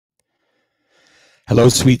Hello,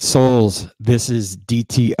 sweet souls. This is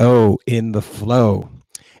DTO in the flow.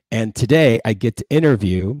 And today I get to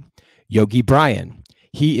interview Yogi Bryan.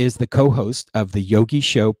 He is the co-host of the Yogi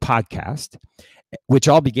Show Podcast, which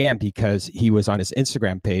all began because he was on his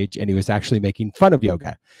Instagram page and he was actually making fun of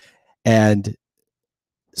yoga. And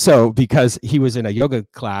so because he was in a yoga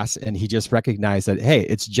class and he just recognized that, hey,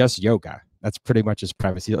 it's just yoga. That's pretty much his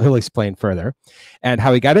premise. He'll explain further. And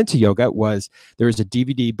how he got into yoga was there was a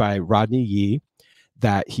DVD by Rodney Yee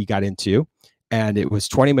that he got into, and it was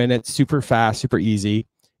 20 minutes, super fast, super easy.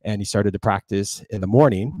 And he started to practice in the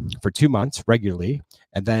morning for 2 months regularly.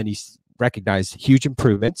 And then he recognized huge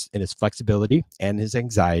improvements in his flexibility and his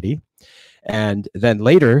anxiety. And then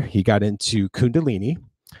later he got into Kundalini,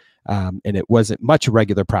 and it wasn't much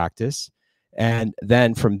regular practice. And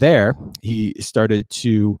then from there, he started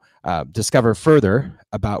to discover further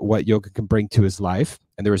about what yoga can bring to his life.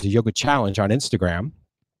 And there was a yoga challenge on Instagram.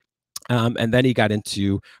 And then he got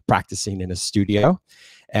into practicing in a studio.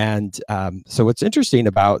 And so what's interesting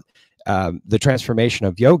about the transformation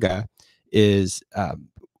of yoga is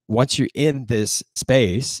once you're in this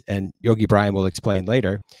space, and Yogi Bryan will explain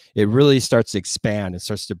later, it really starts to expand and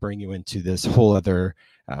starts to bring you into this whole other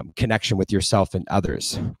connection with yourself and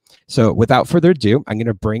others. So without further ado, I'm going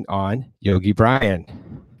to bring on Yogi Bryan.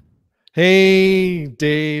 Hey,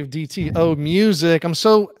 Dave, DTO Music. I'm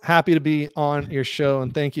so happy to be on your show,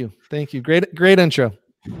 and thank you. Thank you. Great intro.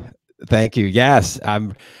 Thank you. Yes.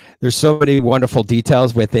 There's so many wonderful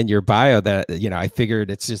details within your bio that, I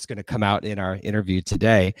figured it's just going to come out in our interview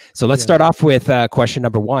today. So let's start off with question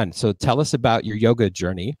number one. So tell us about your yoga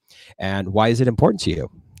journey and why is it important to you?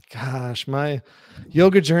 Gosh, my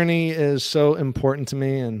yoga journey is so important to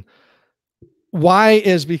me. And why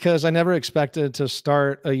is because I never expected to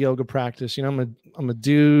start a yoga practice. I'm a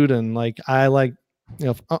dude, and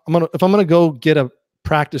if I'm gonna go get a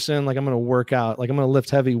practice in, I'm gonna work out, I'm gonna lift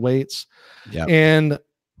heavy weights. Yeah. And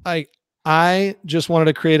I just wanted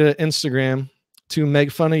to create an Instagram to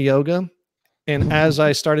make fun of yoga. And as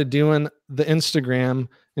I started doing the Instagram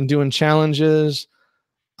and doing challenges,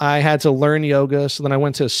 I had to learn yoga. So then I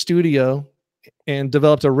went to a studio and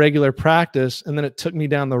developed a regular practice. And then it took me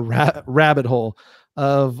down the rabbit hole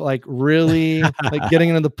of really getting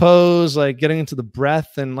into the pose, getting into the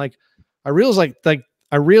breath. And I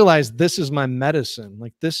realized this is my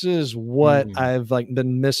medicine. This is what I've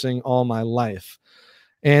been missing all my life.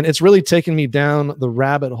 And it's really taken me down the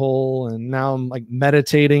rabbit hole. And now I'm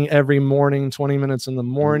meditating every morning, 20 minutes in the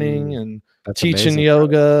morning, and teaching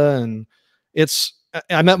yoga. And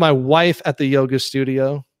I met my wife at the yoga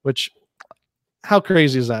studio, which, how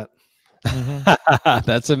crazy is that?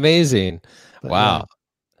 That's amazing. But wow.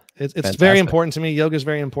 It's very important to me. Yoga is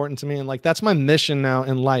very important to me. And that's my mission now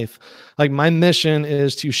in life. My mission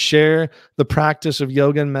is to share the practice of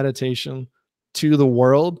yoga and meditation to the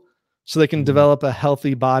world so they can develop a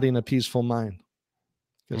healthy body and a peaceful mind.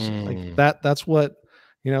 Because that's what,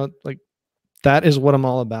 that is what I'm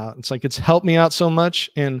all about. It's helped me out so much.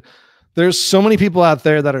 And there's so many people out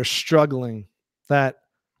there that are struggling, that,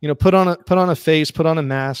 put on a face, put on a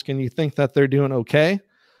mask, and you think that they're doing okay.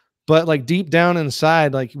 But deep down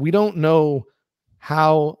inside, we don't know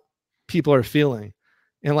how people are feeling.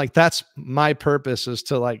 And that's my purpose, is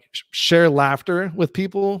to share laughter with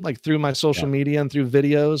people, through my social media and through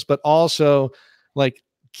videos, but also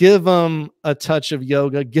give them a touch of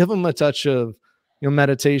yoga, give them a touch of,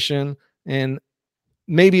 meditation, and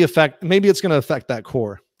maybe it's going to affect that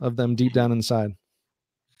core of them deep down inside.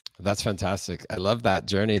 That's fantastic. I love that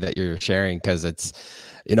journey that you're sharing, because it's,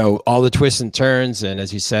 all the twists and turns. And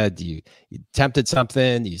as you said, you attempted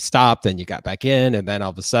something, you stopped, and you got back in. And then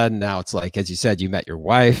all of a sudden now it's as you said, you met your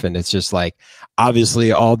wife, and it's just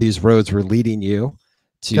obviously all these roads were leading you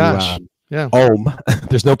to Om.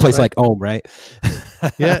 There's no place like Om, right?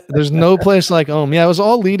 Yeah, there's no place like Om. Yeah, it was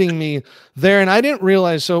all leading me there. And I didn't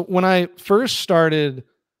realize. So when I first started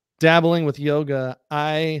dabbling with yoga,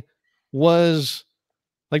 I was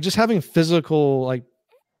just having physical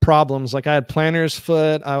problems. I had plantar's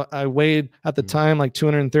foot. I weighed at the time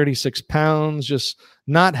 236 pounds, just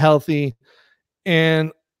not healthy.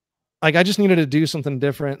 And I just needed to do something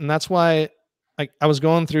different. And that's why I was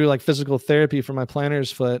going through physical therapy for my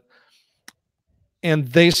plantar's foot. And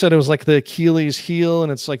they said it was the Achilles heel.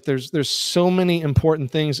 And it's there's so many important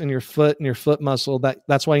things in your foot and your foot muscle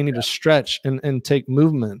that's why you need to stretch and take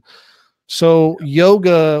movement. So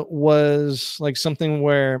yoga was something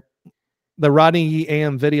where the Rodney Yee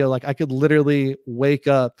AM video, I could literally wake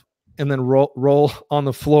up and then roll on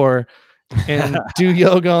the floor and do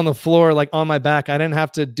yoga on the floor, like on my back. I didn't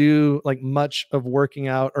have to do like much of working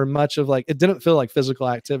out or much of like, it didn't feel like physical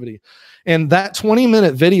activity. And that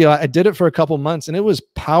 20-minute video, I did it for a couple months and it was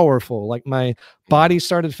powerful. Like my body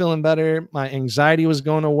started feeling better. My anxiety was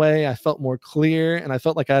going away. I felt more clear and I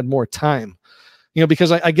felt like I had more time,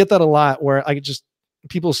 because I get that a lot where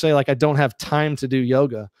people say like, I don't have time to do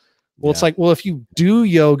yoga. Well, it's like, well, if you do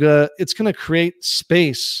yoga, it's going to create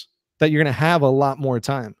space that you're going to have a lot more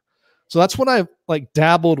time. So that's what I like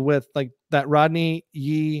dabbled with, like that Rodney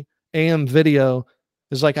Yee AM video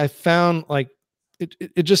is like, I found like,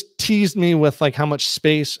 it just teased me with like how much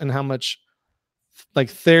space and how much like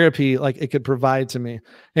therapy, like it could provide to me.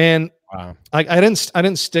 And wow. I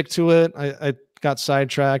didn't stick to it. I got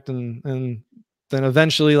sidetracked and then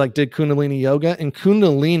eventually like did Kundalini yoga, and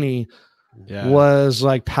Kundalini was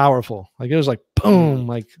like powerful. Like it was like, boom.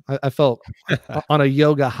 Like I felt on a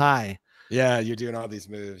yoga high. Yeah, you're doing all these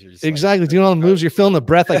moves. You're just exactly doing all the moves. You're feeling the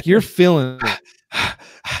breath, like you're feeling it.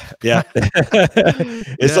 Yeah.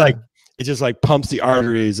 It's like it just like pumps the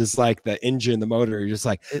arteries. It's like the engine, the motor. You're just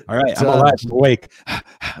like, all right, I'm alive, I'm awake,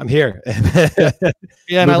 I'm here.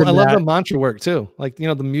 Yeah, and I love the mantra work too. Like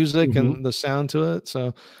the music and the sound to it.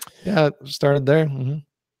 So yeah, it started there.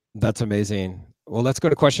 That's amazing. Well, let's go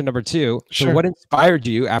to question number 2. Sure. So what inspired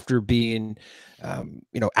you after being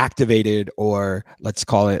activated, or let's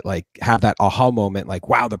call it like have that aha moment, like,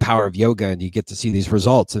 wow, the power of yoga, and you get to see these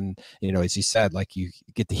results. And, as you said, like you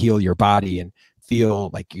get to heal your body and feel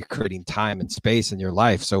like you're creating time and space in your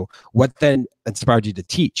life. So what then inspired you to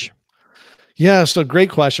teach? Yeah. So great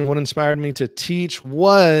question. What inspired me to teach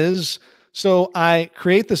was, so I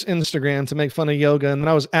create this Instagram to make fun of yoga. And then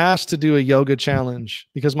I was asked to do a yoga challenge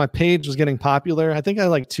because my page was getting popular. I think I had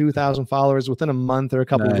like 2,000 followers within a month or a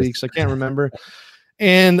couple of weeks. I can't remember.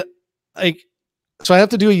 And like, so I have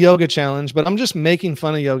to do a yoga challenge, but I'm just making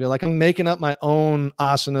fun of yoga. Like I'm making up my own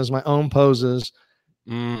asanas, my own poses.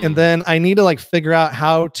 And then I need to like figure out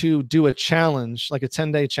how to do a challenge, like a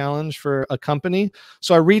 10-day challenge for a company.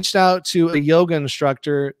 So I reached out to a yoga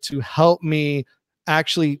instructor to help me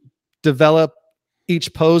actually develop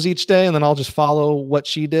each pose each day, and then I'll just follow what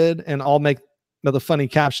she did, and I'll make the funny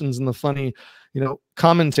captions and the funny,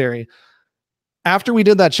 commentary. After we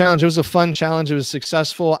did that challenge, it was a fun challenge. It was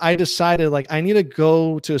successful. I decided like I need to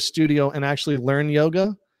go to a studio and actually learn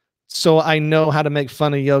yoga, so I know how to make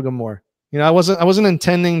fun of yoga more. I wasn't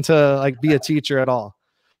intending to like be a teacher at all.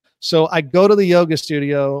 So I go to the yoga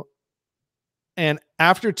studio, and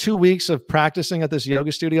after 2 weeks of practicing at this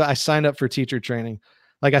yoga studio, I signed up for teacher training.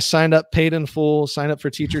 Like I signed up, paid in full, signed up for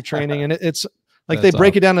teacher training. And it's like, they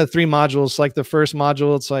break it down into 3 modules. Like the first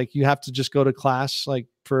module, it's like, you have to just go to class like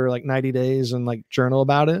for like 90 days and like journal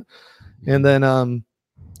about it. And then,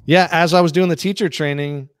 as I was doing the teacher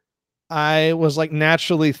training, I was like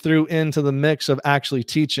naturally threw into the mix of actually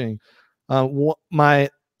teaching. The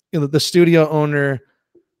studio owner,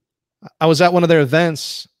 I was at one of their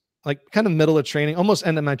events, like kind of middle of training, almost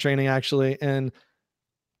end of my training actually. And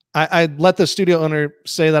I let the studio owner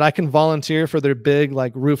say that I can volunteer for their big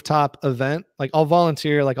like rooftop event. Like I'll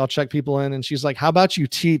volunteer, like I'll check people in. And she's like, how about you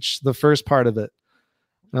teach the first part of it?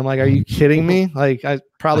 And I'm like, are you kidding me? Like I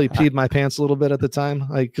probably peed my pants a little bit at the time.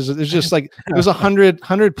 Like, cause it was just like, it was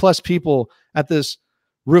 100 plus people at this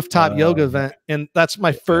rooftop yoga event. And that's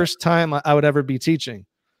my first time I would ever be teaching.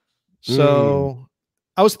 So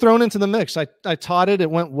I was thrown into the mix. I taught it.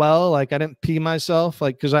 It went well. Like I didn't pee myself,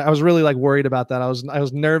 like, cause I was really like worried about that. I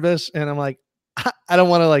was nervous, and I'm like, I don't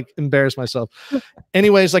want to like embarrass myself.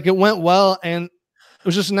 Anyways, like it went well, and it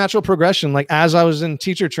was just a natural progression. Like as I was in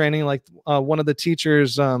teacher training, like one of the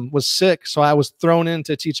teachers was sick. So I was thrown in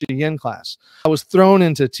to teach a yin class. I was thrown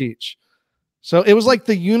in to teach. So it was like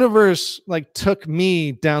the universe like took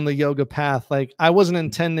me down the yoga path. Like I wasn't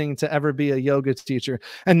intending to ever be a yoga teacher.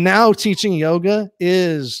 And now teaching yoga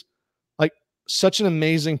is like such an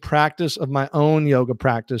amazing practice of my own yoga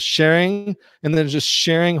practice, sharing, and then just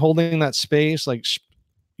sharing, holding that space, like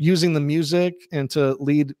using the music and to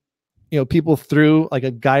lead, people through like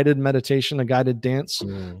a guided meditation, a guided dance.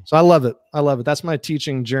 So I love it. I love it. That's my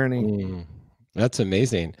teaching journey. That's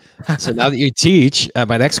amazing. So now that you teach,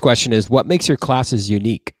 my next question is, what makes your classes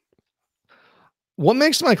unique? What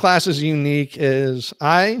makes my classes unique is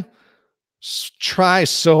I try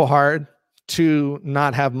so hard to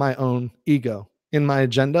not have my own ego in my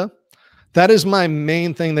agenda. That is my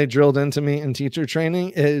main thing they drilled into me in teacher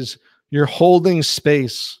training is you're holding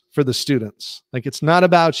space for the students. Like it's not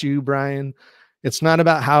about you, Brian. It's not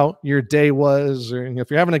about how your day was, or if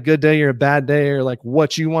you're having a good day or a bad day, or like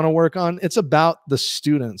what you want to work on. It's about the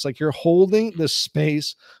students. Like you're holding the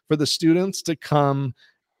space for the students to come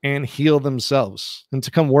and heal themselves and to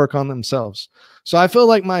come work on themselves. So I feel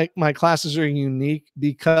like my classes are unique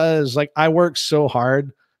because like I work so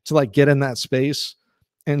hard to like get in that space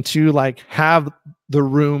and to like have the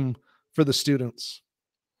room for the students.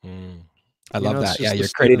 I love that. Yeah, you're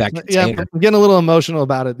creating that container. Yeah, I'm getting a little emotional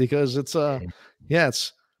about it because it's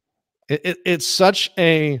it's such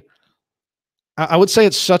a, I would say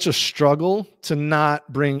it's such a struggle to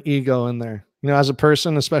not bring ego in there. You know, as a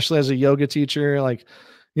person, especially as a yoga teacher, like,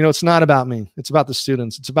 you know, it's not about me. It's about the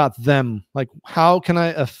students. It's about them. Like, how can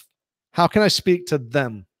I speak to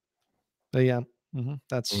them? But yeah,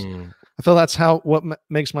 that's, I feel that's what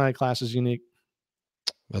makes my classes unique.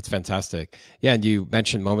 That's fantastic. Yeah. And you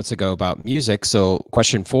mentioned moments ago about music. So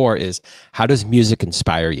question 4 is, how does music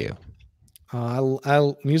inspire you?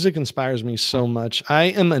 Music inspires me so much. I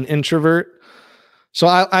am an introvert. So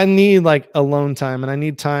I need like alone time, and I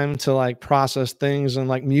need time to like process things, and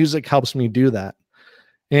like music helps me do that.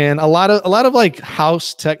 And a lot of like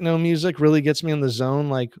house techno music really gets me in the zone,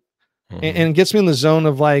 like, and gets me in the zone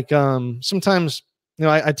of like, sometimes, you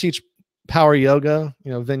know, I teach power yoga,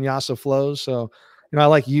 you know, vinyasa flows. So, you know, I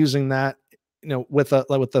like using that, you know, with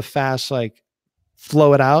the fast, like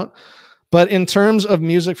flow it out. But in terms of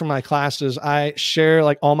music for my classes, I share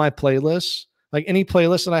like all my playlists. Like any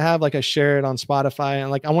playlist that I have, like I share it on Spotify, and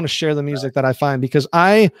like I want to share the music that I find, because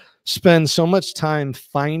I spend so much time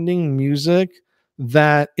finding music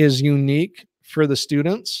that is unique for the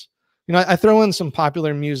students. You know, I throw in some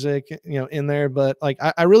popular music, you know, in there, but like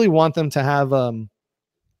I really want them to have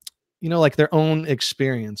you know, like their own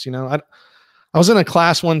experience. You know, I was in a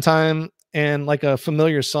class one time and like a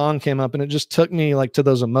familiar song came up, and it just took me like to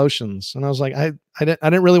those emotions. And I was like, I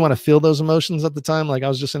didn't really want to feel those emotions at the time. Like I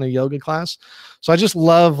was just in a yoga class. So I just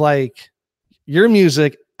love like your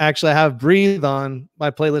music. Actually, I have Breathe on my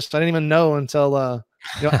playlist. I didn't even know until,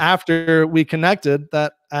 you know, after we connected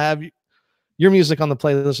that I have your music on the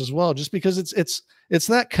playlist as well, just because it's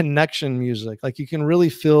that connection music. Like you can really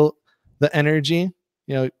feel the energy,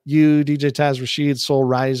 you know, you, DJ Taz Rashid, Soul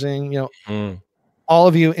Rising, you know, all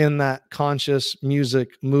of you in that conscious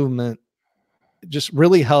music movement just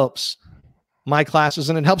really helps my classes,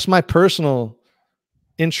 and it helps my personal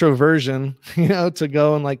introversion, you know, to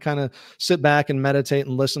go and like kind of sit back and meditate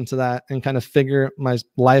and listen to that and kind of figure my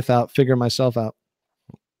life out, figure myself out.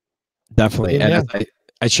 Definitely. Yeah. And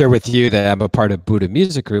I share with you that I'm a part of Buddha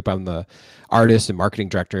Music Group. I'm the artist and marketing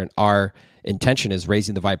director, and our intention is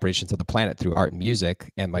raising the vibrations of the planet through art and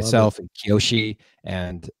music. And myself and Kiyoshi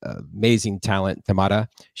and amazing talent Tamara,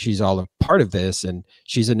 she's all a part of this, and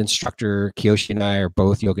she's an instructor. Kiyoshi and I are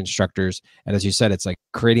both yoga instructors, and as you said, it's like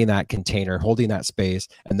creating that container, holding that space,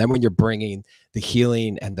 and then when you're bringing the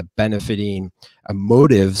healing and the benefiting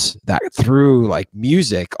motives that through like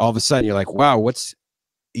music, all of a sudden you're like, wow, what's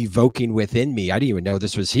evoking within me? I didn't even know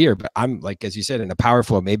this was here. But I'm like, as you said, in a power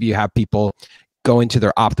flow. Maybe you have people going to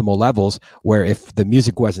their optimal levels where if the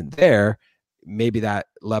music wasn't there, maybe that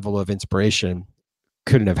level of inspiration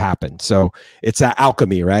couldn't have happened. So it's that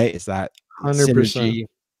alchemy, right? It's that 100%. Synergy.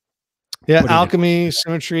 Yeah, alchemy,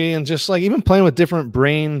 symmetry, and just like even playing with different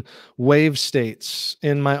brain wave states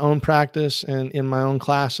in my own practice and in my own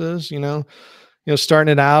classes, you know,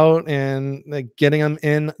 starting it out and like getting them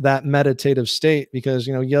in that meditative state, because,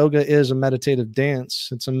 you know, yoga is a meditative dance.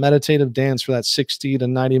 It's a meditative dance for that 60 to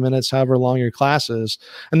 90 minutes, however long your class is.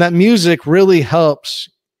 And that music really helps,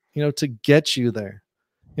 you know, to get you there,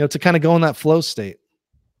 you know, to kind of go in that flow state.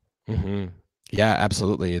 Yeah,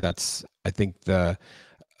 absolutely. That's, I think, the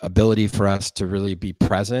ability for us to really be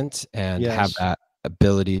present and have that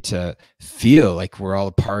ability to feel like we're all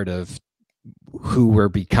a part of who we're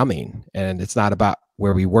becoming. And it's not about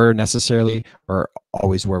where we were necessarily or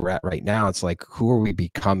always where we're at right now. It's like, who are we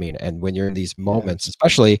becoming? And when you're in these moments,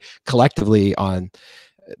 especially collectively on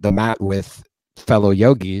the mat with fellow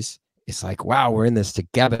yogis, it's like, wow, we're in this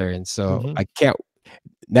together. And so I can't,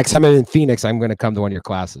 next time I'm in Phoenix, I'm going to come to one of your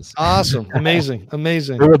classes. Awesome. Amazing.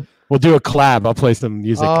 Amazing. We'll do a collab. I'll play some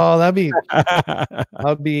music. Oh,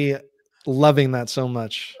 I'd be loving that so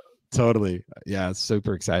much. Totally. Yeah, it's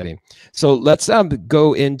super exciting. So let's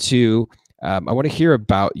go into, I want to hear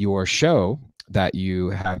about your show that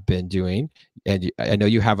you have been doing. And I know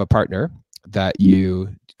you have a partner that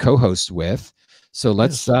you co-host with. So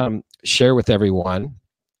let's share with everyone.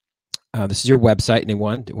 This is your website.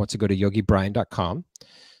 Anyone who wants to go to yogibryan.com.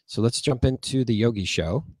 So let's jump into the Yogi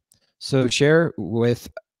Show. So share with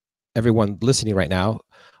everyone listening right now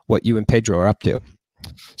what you and Pedro are up to.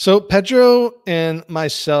 So Pedro and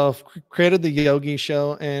myself created the Yogi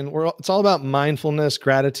Show, and it's all about mindfulness,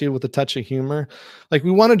 gratitude with a touch of humor. Like, we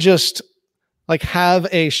want to just like have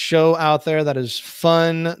a show out there that is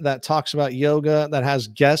fun, that talks about yoga, that has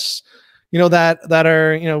guests, that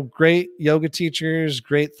are, great yoga teachers,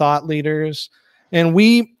 great thought leaders. And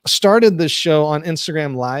we started this show on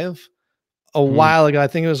Instagram Live a while ago. I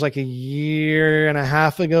think it was like a year and a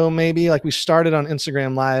half ago, maybe. Like we started on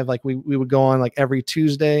Instagram Live. Like we would go on like every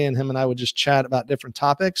Tuesday, and him and I would just chat about different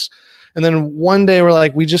topics. And then one day we're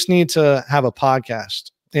like, we just need to have a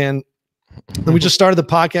podcast. And we just started the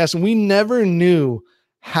podcast, and we never knew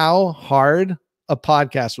how hard a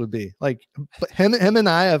podcast would be. Like him and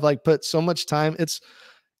I have like put so much time.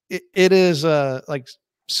 It is like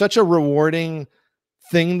such a rewarding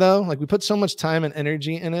thing though. Like we put so much time and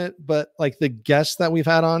energy in it, but like the guests that we've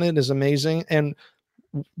had on it is amazing. And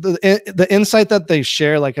the insight that they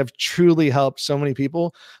share, like have truly helped so many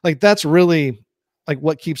people. Like that's really like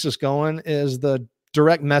what keeps us going, is the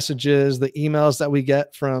direct messages, the emails that we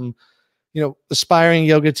get from, aspiring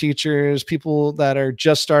yoga teachers, people that are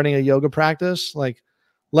just starting a yoga practice, like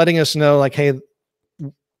letting us know like, hey,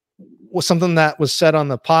 was something that was said on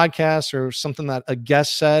the podcast or something that a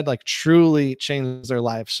guest said, like truly changed their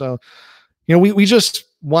life. So, we just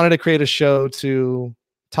wanted to create a show to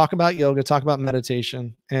talk about yoga, talk about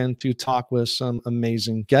meditation, and to talk with some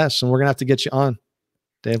amazing guests. And we're going to have to get you on,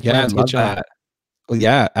 Dave. Yeah, I love that. Well,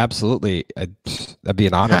 yeah, absolutely. That'd be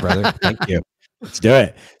an honor, brother. Thank you. Let's do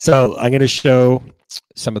it. So I'm going to show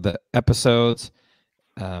some of the episodes.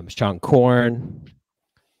 Sean Korn,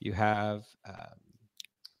 you have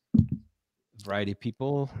variety of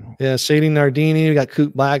people. Yeah, Sadie Nardini, we got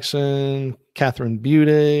Coop Blackson, Catherine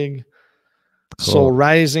Budig, Soul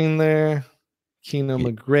Rising there, Kino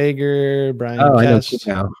McGregor, Brian Guest.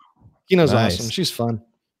 Kino's awesome. She's fun.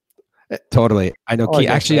 Totally. I know.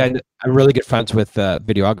 Actually, I'm really good friends with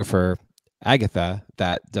videographer Agatha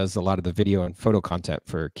that does a lot of the video and photo content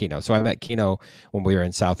for Kino. So I met Kino when we were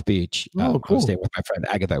in South Beach. Cool. I was staying with my friend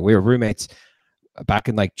Agatha. We were roommates back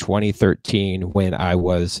in like 2013 when I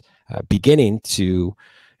was beginning to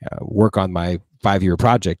work on my 5-year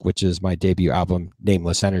project, which is my debut album,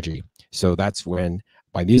 Nameless Energy. So that's when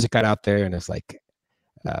my music got out there, and it's like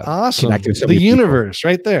awesome. The universe people.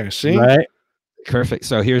 Right there. See? Right. Perfect.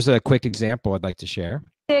 So here's a quick example I'd like to share.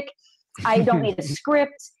 I don't need a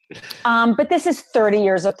script, but this is 30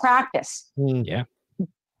 years of practice. Yeah.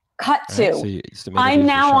 Cut to, I'm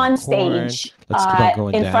now on stage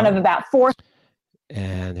in front of about 4.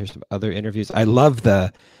 And there's some other interviews. I love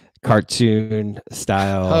the cartoon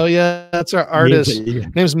style. Oh yeah, that's our artist.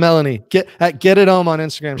 Name's Melanie. Get it home on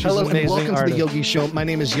Instagram. She's an amazing welcome artist. To the Yogi Show. My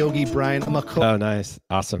name is Yogi Bryan. I'm a Oh, nice,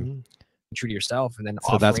 awesome. True to yourself, and then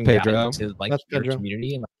so that's Pedro to like your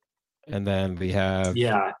community. And then we have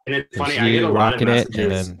and it's funny. I get a lot of messages.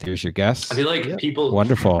 And then there's your guests. I feel like people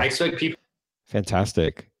wonderful. I expect people.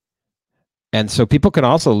 Fantastic. And so people can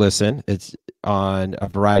also listen. It's on a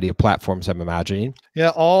variety of platforms, I'm imagining. Yeah,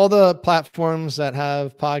 all the platforms that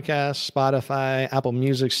have podcasts, Spotify, Apple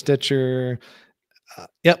Music, Stitcher.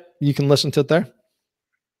 Yep, you can listen to it there.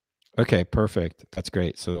 Okay, perfect. That's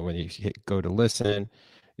great. So when you go to listen,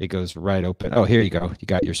 it goes right open. Oh, here you go. You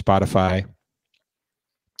got your Spotify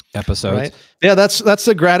episodes. Right. Yeah, that's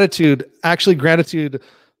the gratitude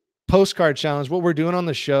postcard challenge. What we're doing on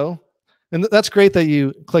the show. And that's great that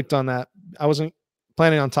you clicked on that. I wasn't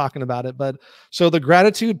planning on talking about it, but so the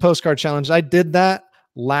gratitude postcard challenge, I did that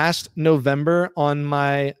last November on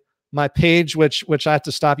my page, which I have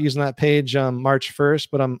to stop using that page March 1st,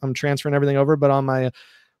 but I'm transferring everything over. But on my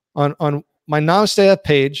Namaste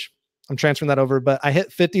page, I'm transferring that over. But I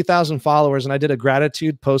hit 50,000 followers, and I did a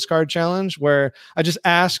gratitude postcard challenge where I just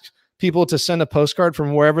asked people to send a postcard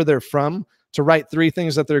from wherever they're from to write 3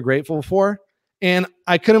 things that they're grateful for. And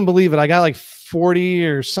I couldn't believe it. I got like 40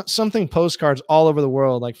 or something postcards all over the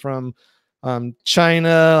world, like from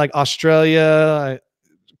China, like Australia,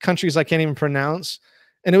 countries I can't even pronounce.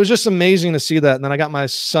 And it was just amazing to see that. And then I got my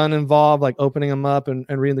son involved, like opening them up and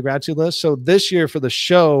reading the gratitude list. So this year for the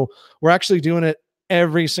show, we're actually doing it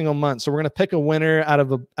every single month. So we're going to pick a winner out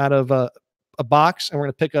of a box, and we're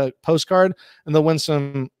going to pick a postcard, and they'll win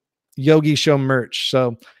some Yogi Show merch.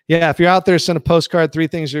 So yeah, if you're out there, send a postcard, 3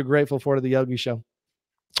 things you're grateful for to the Yogi Show.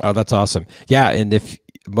 Oh, that's awesome. Yeah. And if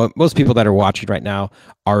most people that are watching right now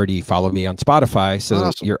already follow me on Spotify. So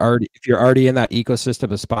awesome. if you're already in that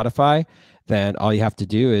ecosystem of Spotify, then all you have to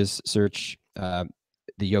do is search the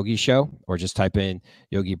Yogi Show, or just type in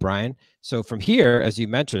Yogi Bryan. So from here, as you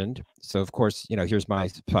mentioned, so of course, here's my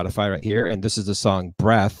Spotify right here. And this is the song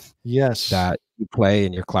Breath. Yes. That you play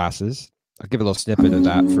in your classes. I'll give a little snippet of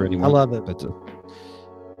that for anyone. I love it.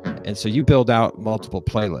 And so you build out multiple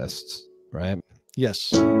playlists, right? Yes.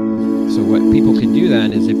 So what people can do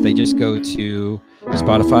then is if they just go to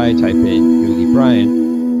Spotify, type in Yogi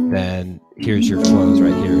Bryan, then here's your flows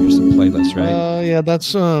right here. Here's some playlists, right? Yeah,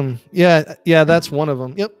 that's yeah, that's one of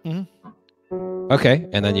them. Yep. Mm-hmm. Okay,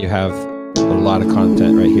 and then you have a lot of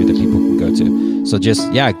content right here that people can go to. So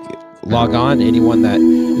just log on. Anyone that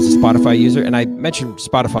is a Spotify user, and I mention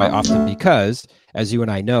Spotify often because, as you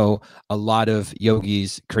and I know, a lot of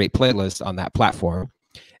yogis create playlists on that platform,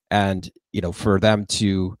 and for them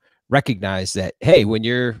to recognize that, hey, when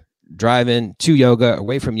you're driving to yoga,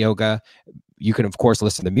 away from yoga, you can of course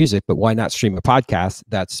listen to music, but why not stream a podcast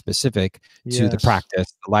that's specific to the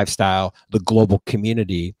practice, the lifestyle, the global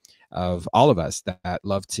community of all of us that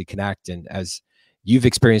love to connect. And as you've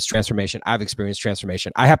experienced transformation, I've experienced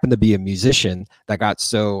transformation. I happen to be a musician that got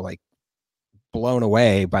so blown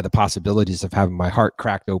away by the possibilities of having my heart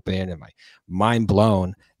cracked open and my mind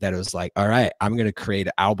blown that it was like, all right, I'm going to create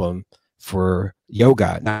an album for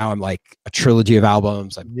yoga. Now I'm like a trilogy of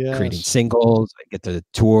albums. I'm creating singles. I get to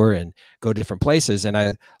tour and go different places. And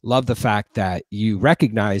I love the fact that you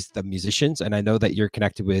recognize the musicians. And I know that you're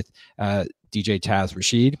connected with DJ Taz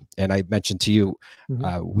Rashid. And I mentioned to you,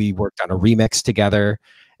 we worked on a remix together.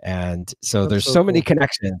 And so there's so many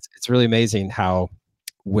connections. It's really amazing how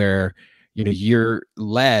where you're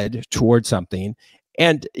led towards something.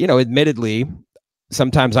 And, admittedly,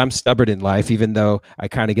 sometimes I'm stubborn in life, even though I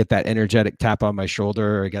kind of get that energetic tap on my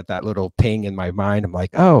shoulder or get that little ping in my mind. I'm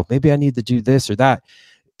like, oh, maybe I need to do this or that.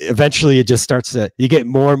 Eventually it just starts you get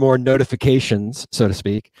more and more notifications, so to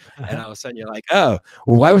speak. And all of a sudden you're like, oh,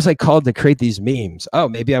 well, why was I called to create these memes? Oh,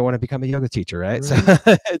 maybe I want to become a yoga teacher, right? So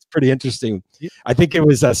it's pretty interesting. I think it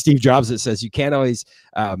was Steve Jobs that says you can't always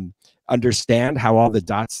understand how all the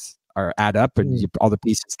dots add up and all the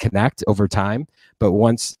pieces connect over time. But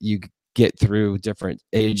once you get through different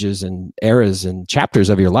ages and eras and chapters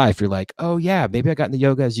of your life, you're like, oh yeah, maybe I got into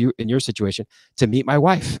yoga as you in your situation to meet my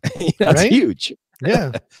wife. That's huge.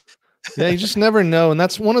 Yeah. You just never know. And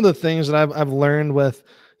that's one of the things that I've learned with,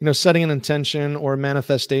 setting an intention or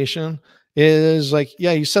manifestation is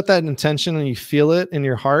you set that intention and you feel it in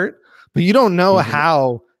your heart, but you don't know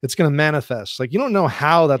how it's going to manifest. You don't know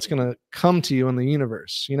how that's going to come to you in the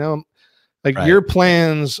universe, your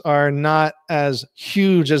plans are not as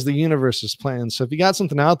huge as the universe's plans. So if you got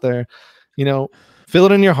something out there, feel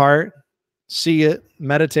it in your heart, see it,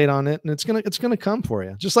 meditate on it, and it's gonna come for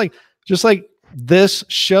you. Just like this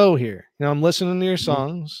show here. I'm listening to your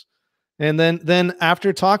songs, and then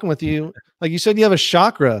after talking with you, like you said, you have a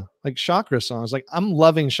chakra songs. I'm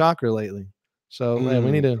loving chakra lately. So we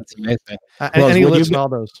need to. That's amazing. I need to listen to all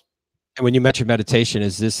those. And when you mention meditation,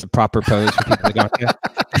 is this a proper pose for people to go to?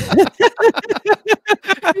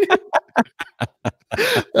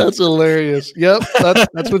 That's hilarious. Yep,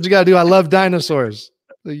 that's what you gotta do. I love dinosaurs.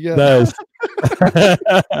 Yeah, nice.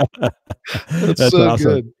 that's so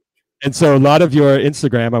awesome. Good. And so a lot of your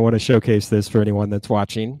Instagram, I want to showcase this for anyone that's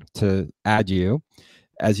watching to add you.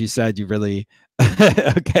 As you said, you really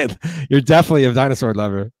okay. You're definitely a dinosaur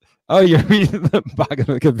lover. Oh, you're reading the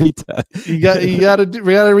Bhagavad Gita. We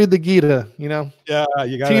gotta read the Gita. Yeah,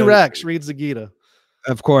 you got T-Rex reads the Gita.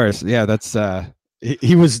 Of course, yeah. That's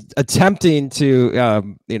he was attempting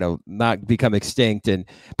to not become extinct,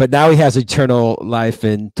 but now he has eternal life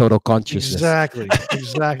and total consciousness.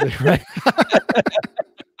 Exactly right.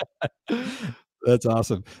 That's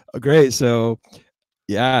awesome. Great. So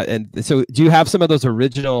yeah, and so do you have some of those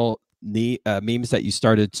original memes that you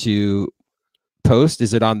started to post?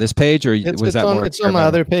 Is it on this page or was that more? It's on my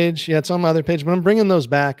other page. Yeah, it's on my other page, but I'm bringing those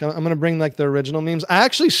back. I'm going to bring the original memes. I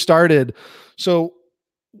actually started. So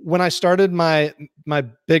when I started my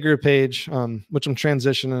bigger page, which I'm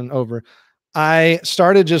transitioning over, I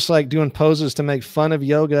started just doing poses to make fun of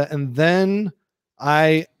yoga. And then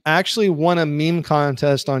I actually won a meme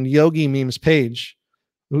contest on Yogi Memes page,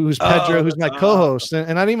 who's Pedro, who's my co-host.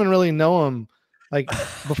 And I didn't even really know him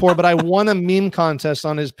before, but I won a meme contest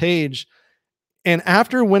on his page. And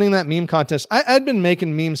after winning that meme contest, I'd been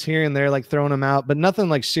making memes here and there, throwing them out, but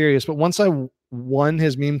nothing serious. But once I won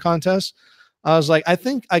his meme contest, I was like, I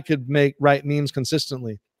think I could write memes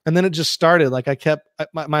consistently. And then it just started. I kept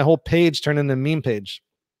my whole page turned into a meme page.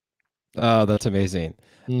 Oh, that's amazing.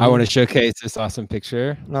 I want to showcase this awesome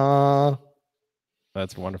picture.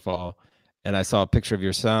 That's wonderful. And I saw a picture of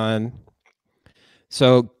your son.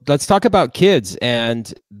 So let's talk about kids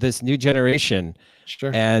and this new generation.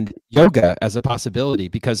 Sure. And yoga as a possibility,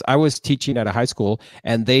 because I was teaching at a high school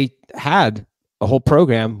and they had a whole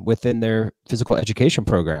program within their physical education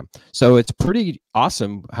program. So it's pretty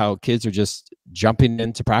awesome how kids are just jumping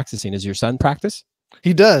into practicing. Does your son practice?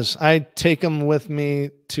 He does. I take him with me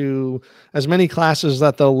to as many classes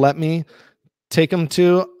that they'll let me. take them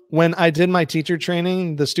to. When I did my teacher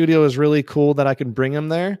training, the studio is really cool that I could bring him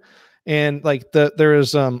there. And like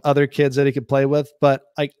there's other kids that he could play with, but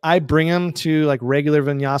like I bring him to like regular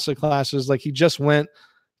vinyasa classes. Like he just went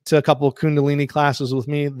to a couple of Kundalini classes with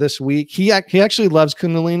me this week. He actually loves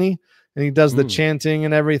Kundalini, and he does the chanting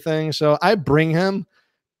and everything. So I bring him,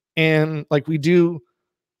 and like we do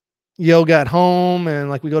yoga at home, and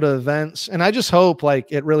like we go to events, and I just hope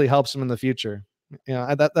like it really helps him in the future. You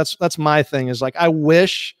know, that's my thing, is like I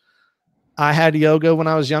wish I had yoga when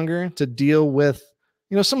I was younger to deal with,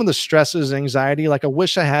 you know, some of the stresses, anxiety. Like I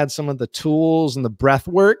wish I had some of the tools and the breath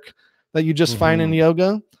work that you just find in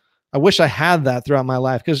yoga. I wish I had that throughout my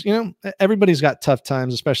life, because, you know, everybody's got tough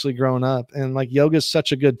times, especially growing up. And like yoga is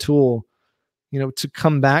such a good tool, you know, to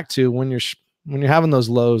come back to when you're having those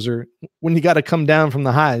lows, or when you got to come down from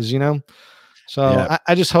the highs, you know? So yeah.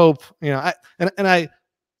 I just hope, you know, I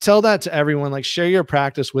tell that to everyone, like share your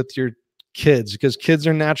practice with your kids, because kids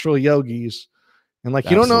are natural yogis. And like,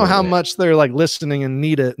 you don't know how much they're like listening and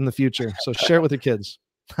need it in the future. So share it with your kids.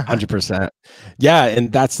 100%. Yeah. And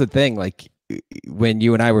that's the thing. Like when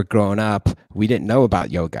you and I were growing up, we didn't know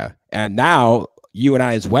about yoga. And now you and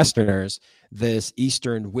I as Westerners, this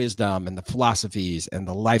Eastern wisdom and the philosophies and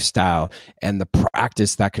the lifestyle and the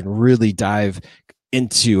practice that can really dive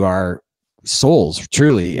into our souls,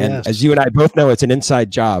 truly. Yes. And as you and I both know, it's an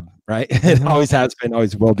inside job, right? It always has been,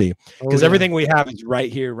 always will be, because everything we have is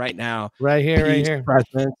right here, right now, right here,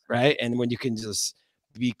 present, right? And when you can just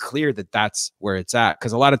be clear that that's where it's at,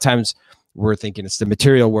 because a lot of times we're thinking it's the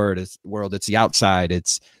material world, it's the outside,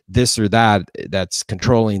 it's this or that that's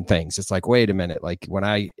controlling things. It's like, wait a minute, like when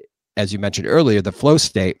as you mentioned earlier, the flow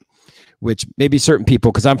state, which maybe certain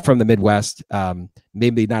people, because I'm from the Midwest,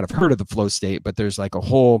 maybe not have heard of the flow state, but there's like a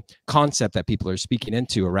whole concept that people are speaking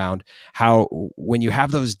into around how when you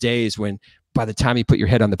have those days when by the time you put your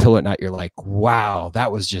head on the pillow at night, you're like, wow,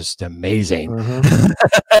 that was just amazing.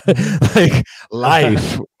 Like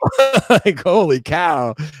life, like holy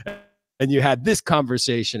cow. And you had this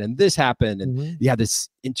conversation and this happened, and you had this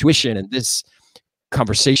intuition and this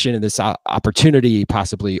conversation and this opportunity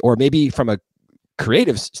possibly, or maybe from a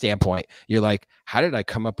creative standpoint, you're like, how did I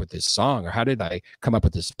come up with this song, or how did I come up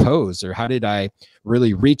with this pose, or how did I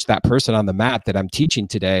really reach that person on the mat that I'm teaching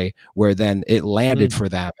today, where then it landed for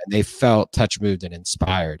them and they felt touched, moved, and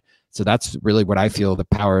inspired. So that's really what I feel the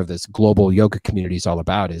power of this global yoga community is all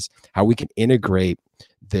about, is how we can integrate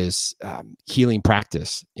this healing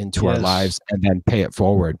practice into our lives and then pay it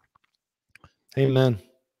forward. Amen.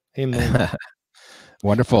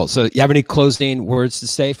 Wonderful. So you have any closing words to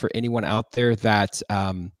say for anyone out there that,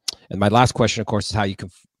 and my last question, of course, is how you can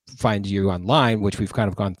find you online, which we've kind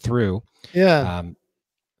of gone through. Yeah.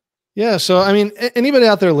 So, I mean, anybody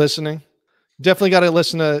out there listening, definitely got to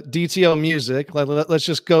listen to DTO music. Let's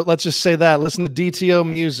just say that, listen to DTO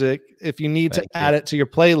music if you need to add it to your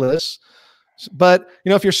playlist. But, you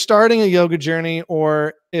know, if you're starting a yoga journey,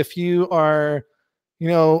 or if you are, you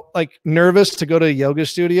know, like nervous to go to a yoga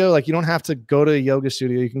studio, like you don't have to go to a yoga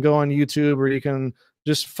studio. You can go on YouTube, or you can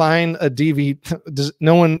just find a DVD.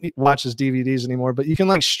 No one watches DVDs anymore, but you can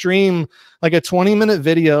like stream like a 20-minute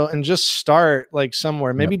video and just start like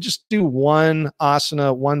somewhere. Maybe just do one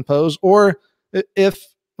asana, one pose. Or if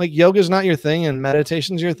like yoga is not your thing and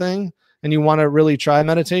meditation's your thing, and you want to really try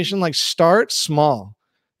meditation, like start small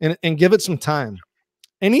and give it some time.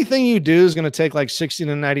 Anything you do is going to take like 60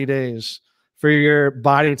 to 90 days for your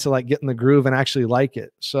body to like get in the groove and actually like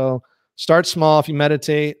it. So start small. If you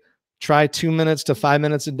meditate, try 2 minutes to 5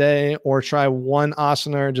 minutes a day, or try one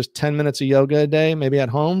asana or just 10 minutes of yoga a day, maybe at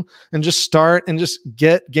home, and just start and just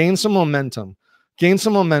gain some momentum. Gain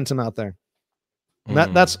some momentum out there.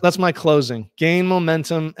 That's my closing. Gain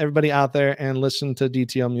momentum, everybody out there, and listen to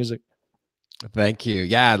DTO music. Thank you.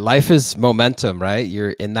 Yeah, life is momentum, right?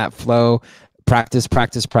 You're in that flow. Practice,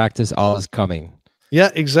 all is coming.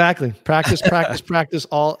 Yeah, exactly. Practice, practice.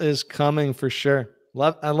 All is coming for sure.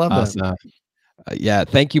 I love that. Yeah.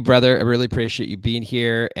 Thank you, brother. I really appreciate you being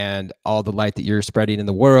here and all the light that you're spreading in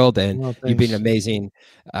the world, and you being an amazing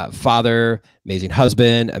father, amazing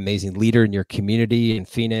husband, amazing leader in your community in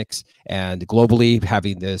Phoenix and globally,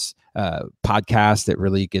 having this podcast that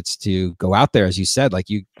really gets to go out there. As you said, like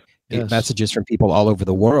you get messages from people all over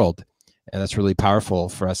the world, and that's really powerful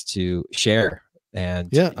for us to share. And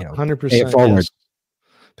 100%. Pay it forward. Yes.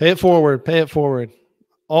 Pay it forward.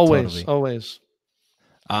 Always.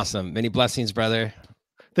 Awesome. Many blessings, brother.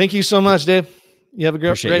 Thank you so much, Dave. You have a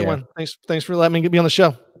great one. Thanks for letting me be on the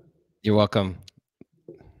show. You're welcome.